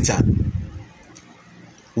of Satan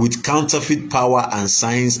with counterfeit power and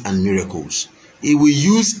signs and miracles. He will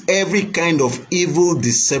use every kind of evil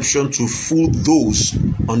deception to fool those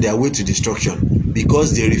on their way to destruction,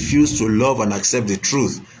 because they refuse to love and accept the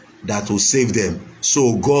truth that will save them.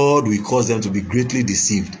 So God will cause them to be greatly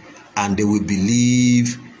deceived, and they will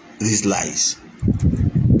believe these lies.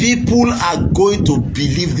 People are going to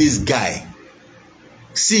believe this guy.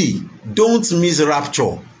 See, don't miss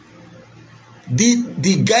rapture.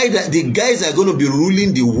 The guys are going to be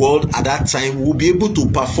ruling the world at that time will be able to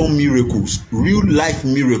perform miracles, real life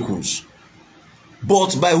miracles.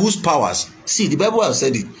 But by whose powers? See, the Bible has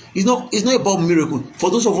said it. It's not about miracles. For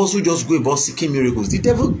those of us who just go about seeking miracles, the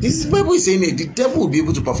devil, this Bible is saying it, the devil will be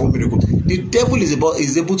able to perform miracles. The devil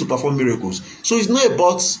is able to perform miracles. So it's not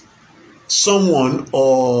about someone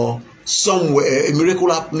or somewhere, a miracle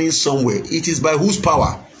happening somewhere. It is by whose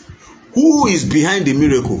power? Who is behind the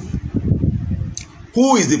miracle?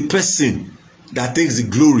 Who is the person that takes the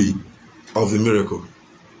glory of the miracle?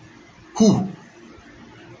 Who?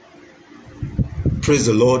 Praise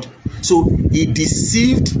the Lord. So he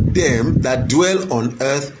deceived them that dwell on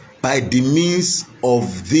earth by the means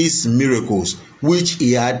of these miracles, which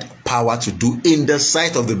he had power to do in the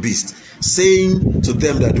sight of the beast, saying to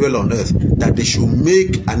them that dwell on earth that they should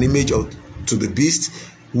make an image to the beast,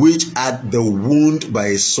 which had the wound by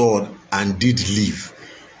a sword and did live.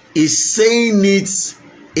 He's saying it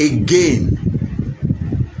again.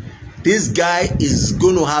 This guy is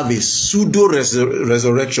going to have a pseudo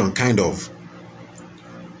resurrection, kind of.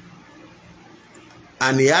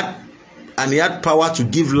 And he had power to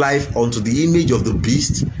give life unto the image of the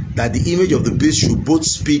beast, that the image of the beast should both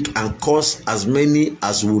speak and cause as many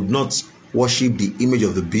as would not worship the image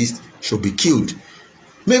of the beast should be killed.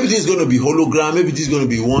 Maybe this is going to be hologram, maybe this is going to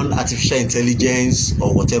be one artificial intelligence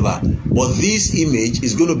or whatever. But this image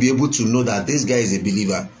is going to be able to know that this guy is a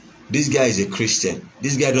believer. This guy is a Christian.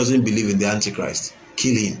 This guy doesn't believe in the Antichrist.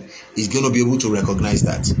 Kill him. He's going to be able to recognize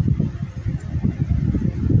that.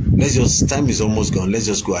 Time is almost gone. Let's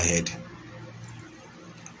just go ahead.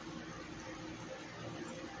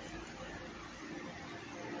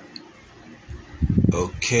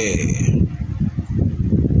 Okay.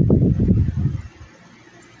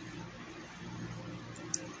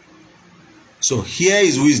 So here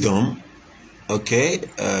is wisdom. Okay.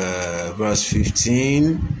 Verse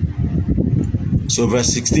 15. So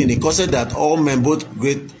verse 16. It caused that all men, both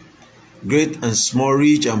great and small,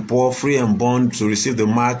 rich and poor, free and bond, to receive the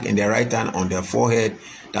mark in their right hand on their forehead,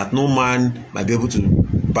 that no man might be able to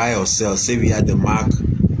buy or sell, save he had the mark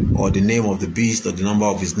or the name of the beast or the number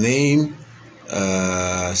of his name.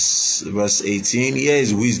 Verse 18. Here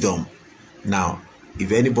is wisdom. Now,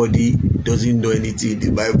 if anybody doesn't know anything in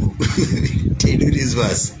the Bible, they know this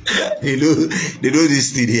verse. They know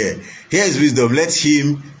this thing here. Here is wisdom. Let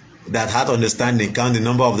him that hath understanding count the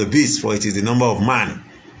number of the beast, for it is the number of man.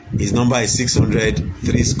 His number is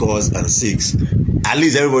 666. At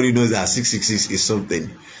least everybody knows that 666 is something.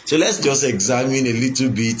 So let's just examine a little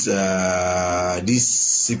bit this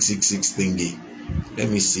 666 thingy. Let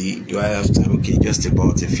me see. Do I have time? Okay, just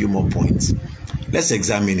about a few more points. Let's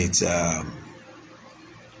examine it.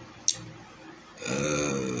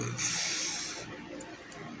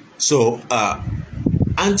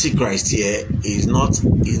 Antichrist here is not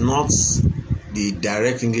the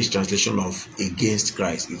direct English translation of against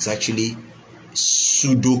Christ. It's actually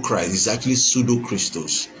pseudo Christ. It's actually pseudo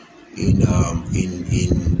Christos in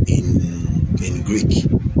Greek,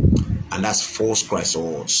 and that's false Christ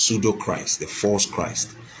or pseudo Christ, the false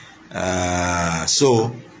Christ. A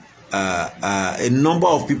number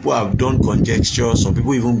of people have done conjecture. Some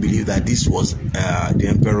people even believe that this was the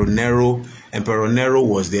Emperor Nero. Emperor Nero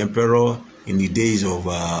was the emperor in the days of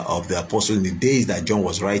the apostle, in the days that John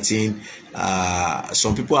was writing.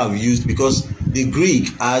 Some people have used, because the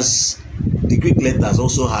Greek letters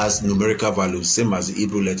also has numerical values, same as the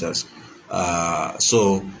Hebrew letters.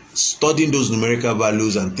 So studying those numerical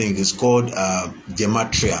values and things is called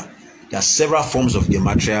gematria. There are several forms of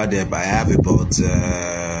gematria there, but I have about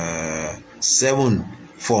 7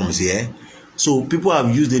 forms here. So people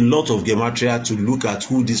have used a lot of gematria to look at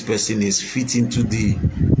who this person is, fits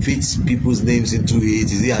people's names into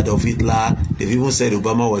it. Is it Adolf Hitler? They've even said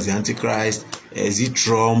Obama was the Antichrist. Is it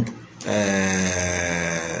Trump?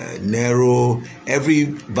 Nero? Every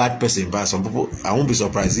bad person. But some people, I won't be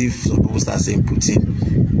surprised if some people start saying Putin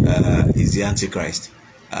is the Antichrist.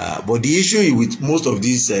 But the issue with most of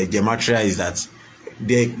these gematria is that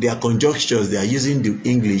their conjunctions, they are using the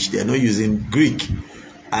English, they are not using Greek.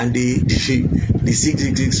 And the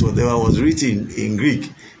 666 whatever was written in Greek.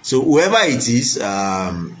 So whoever it is,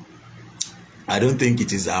 I don't think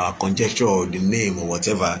it is our conjecture or the name or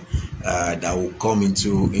whatever that will come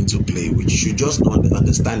into play. We should just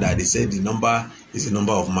understand that they said the number is the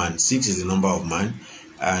number of man. 6 is the number of man.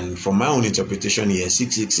 And from my own interpretation here,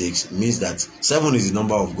 666 means that 7 is the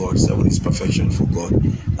number of God. 7 is perfection for God,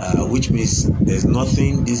 which means there's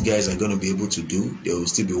nothing these guys are going to be able to do. They will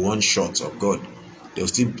still be one short of God. They'll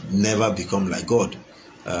still never become like God.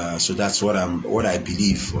 So that's what I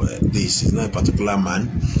believe. This is not a particular man,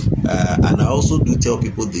 and I also do tell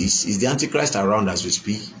people this: is the Antichrist around as we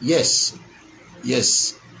speak? Yes,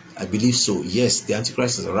 I believe so. Yes, the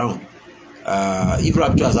Antichrist is around. If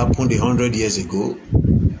rapture has happened 100 years ago,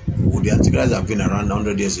 would the Antichrist have been around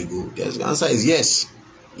 100 years ago? The answer is yes.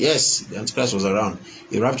 Yes, the Antichrist was around.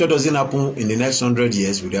 If rapture doesn't happen in the next 100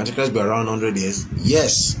 years, will the Antichrist be around 100 years?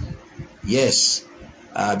 Yes.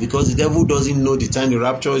 Because the devil doesn't know the time the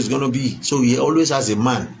rapture is going to be. So he always has a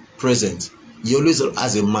man present. He always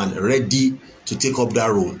has a man ready to take up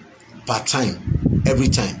that role part time, every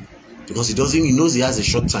time. Because he knows he has a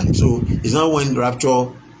short time. So it's not when rapture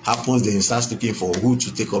happens, then he starts looking for who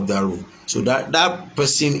to take up that role. So that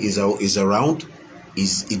person is around.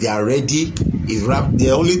 They are ready.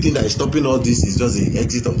 The only thing that is stopping all this is just the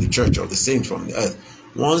exit of the church or the saints from the earth.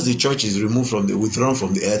 Once the church is withdrawn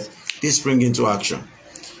from the earth, they spring into action.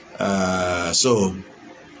 So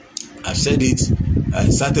I've said it.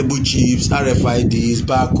 insertable chips, RFIDs,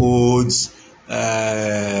 barcodes,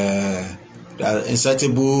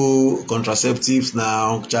 insertable contraceptives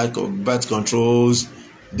now, child birth controls.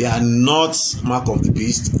 They are not mark of the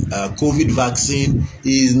beast. COVID vaccine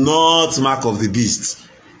is not mark of the beast.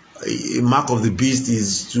 A mark of the beast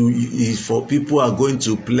is for people who are going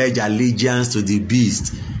to pledge allegiance to the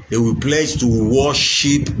beast. They will pledge to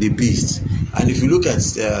worship the beast. And if you look at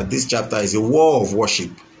this chapter, it's a war of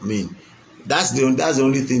worship. I mean, that's the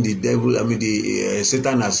only thing the devil,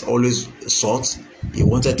 Satan has always sought. He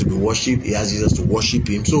wanted to be worshipped. He has Jesus to worship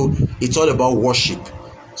him. So it's all about worship.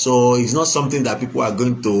 So it's not something that people are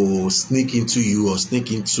going to sneak into you or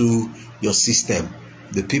sneak into your system.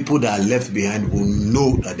 The people that are left behind will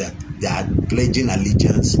know that they are pledging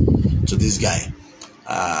allegiance to this guy.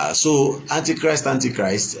 So Antichrist,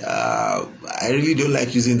 I really don't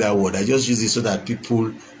like using that word. I just use it so that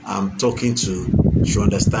people I'm talking to should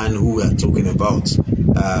understand who we are talking about.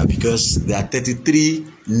 Because there are 33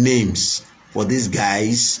 names for these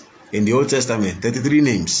guys in the Old Testament. 33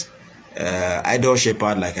 names. Idol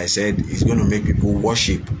shepherd, like I said, is going to make people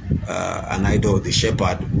worship an idol, the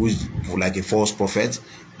shepherd, who's like a false prophet.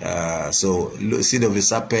 So seed of the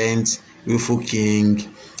serpent, willful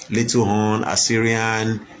king, little horn,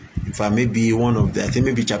 Assyrian. If I may be one of the, I think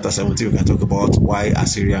maybe chapter 17 we can talk about why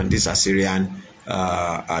this Assyrian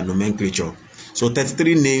nomenclature. So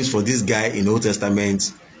 33 names for this guy in the Old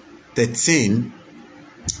Testament, 13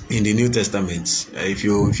 in the New Testament. If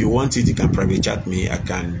you want it, you can private chat me. I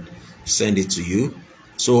can send it to you.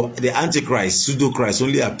 So the Antichrist, pseudo-Christ,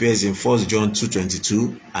 only appears in 1 John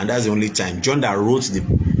 2:22, and that's the only time. John that wrote the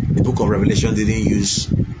book of Revelation didn't use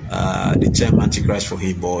the term Antichrist for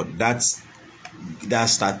him, but that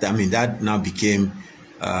now became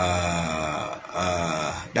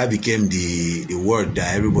the word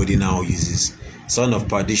that everybody now uses. Son of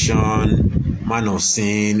perdition, man of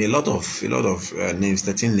sin, a lot of names,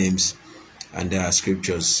 13 names, and there are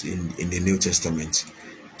scriptures in the New Testament.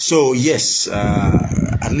 So yes,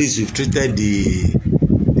 at least we've treated the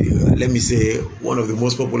let me say one of the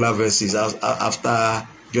most popular verses after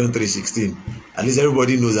John 3:16. At least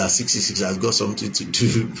everybody knows that 66 has got something to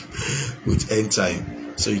do with end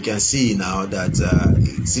time. So you can see now that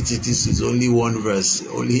 66 is only one verse,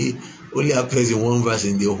 only appears in one verse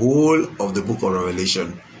in the whole of the book of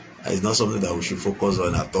Revelation. It's not something that we should focus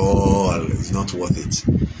on at all. It's not worth it.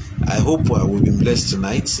 I hope we've been blessed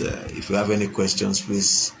tonight. If you have any questions,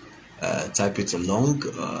 please type it along.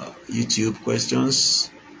 YouTube questions.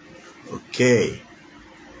 Okay.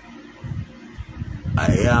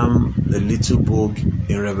 I am the little book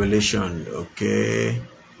in Revelation. Okay.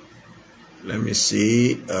 Let me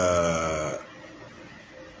see.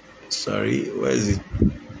 Sorry, where is it?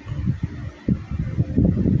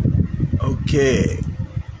 Okay.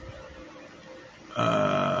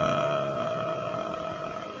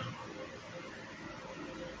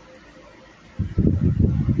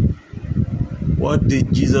 What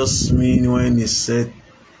did Jesus mean when he said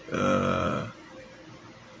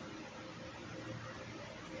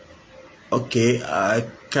okay,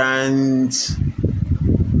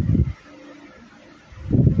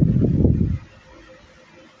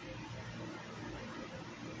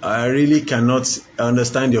 I really cannot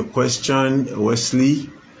understand your question, Wesley.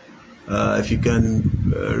 If you can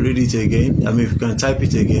read it again, if you can type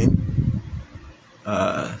it again.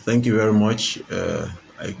 Thank you very much.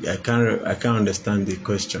 I can't understand the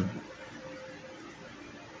question.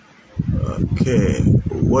 Okay,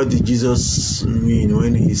 what did Jesus mean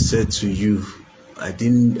when he said to you? I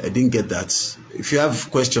didn't get that. If you have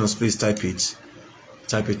questions, please type it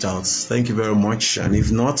out. Thank you very much. And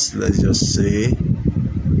if not, let's just say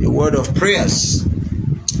a word of prayers.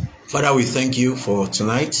 Father, we thank you for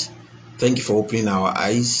tonight. Thank you for opening our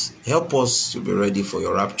eyes. Help us to be ready for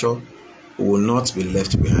your rapture. We will not be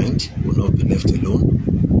left behind. We will not be left alone.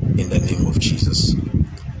 In the name of Jesus.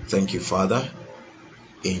 Thank you, Father.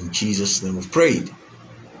 In Jesus' name we've prayed.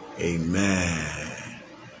 Amen.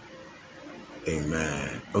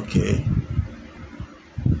 Amen. Okay.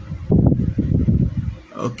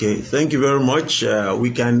 Okay. Thank you very much. I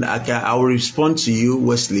will respond to you,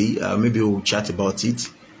 Wesley. Maybe we'll chat about it.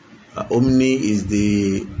 Omni is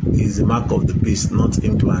the mark of the beast, not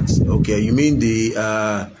implants. Okay. You mean the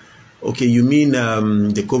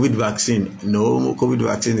COVID vaccine? No, COVID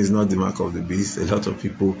vaccine is not the mark of the beast. A lot of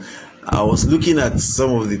people. I was looking at some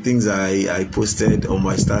of the things I posted on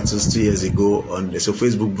my status 2 years ago so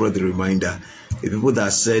Facebook brought the reminder. The people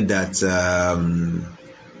that said that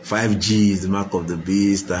 5G is the mark of the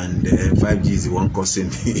beast and 5G is the one causing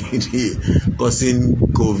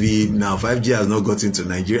COVID. Now 5G has not gotten to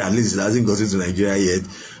Nigeria. At least it hasn't gotten to Nigeria yet.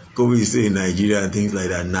 COVID is still in Nigeria and things like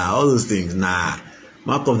that. Nah, all those things, nah.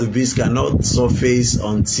 Mark of the beast cannot surface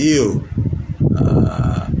until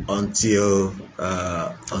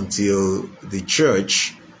the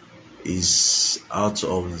church is out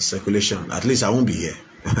of the circulation. At least I won't be here.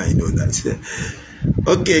 I know that.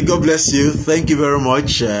 Okay, God bless you. Thank you very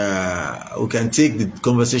much. We can take the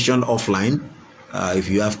conversation offline. If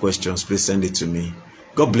you have questions, please send it to me.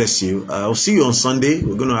 God bless you. I'll see you on Sunday.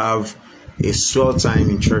 We're going to have a swell time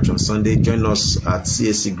in church on Sunday. Join us at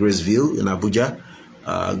CSC Graceville in Abuja.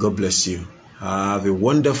 God bless you. Have a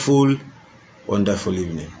wonderful, wonderful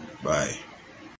evening. Bye.